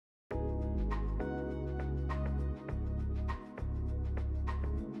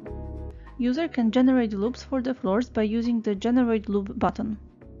User can generate loops for the floors by using the Generate Loop button.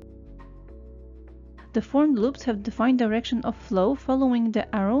 The formed loops have defined direction of flow following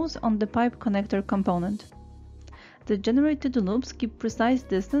the arrows on the pipe connector component. The generated loops keep precise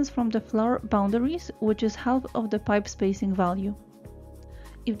distance from the floor boundaries, which is half of the pipe spacing value.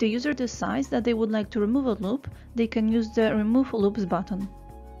 If the user decides that they would like to remove a loop, they can use the Remove Loops button.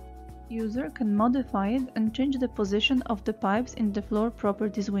 User can modify it and change the position of the pipes in the Floor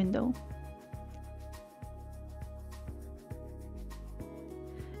Properties window.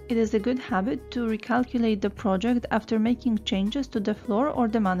 It is a good habit to recalculate the project after making changes to the floor or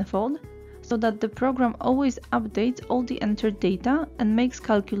the manifold, so that the program always updates all the entered data and makes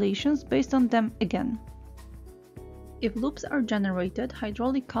calculations based on them again. If loops are generated,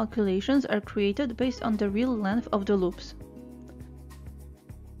 hydraulic calculations are created based on the real length of the loops.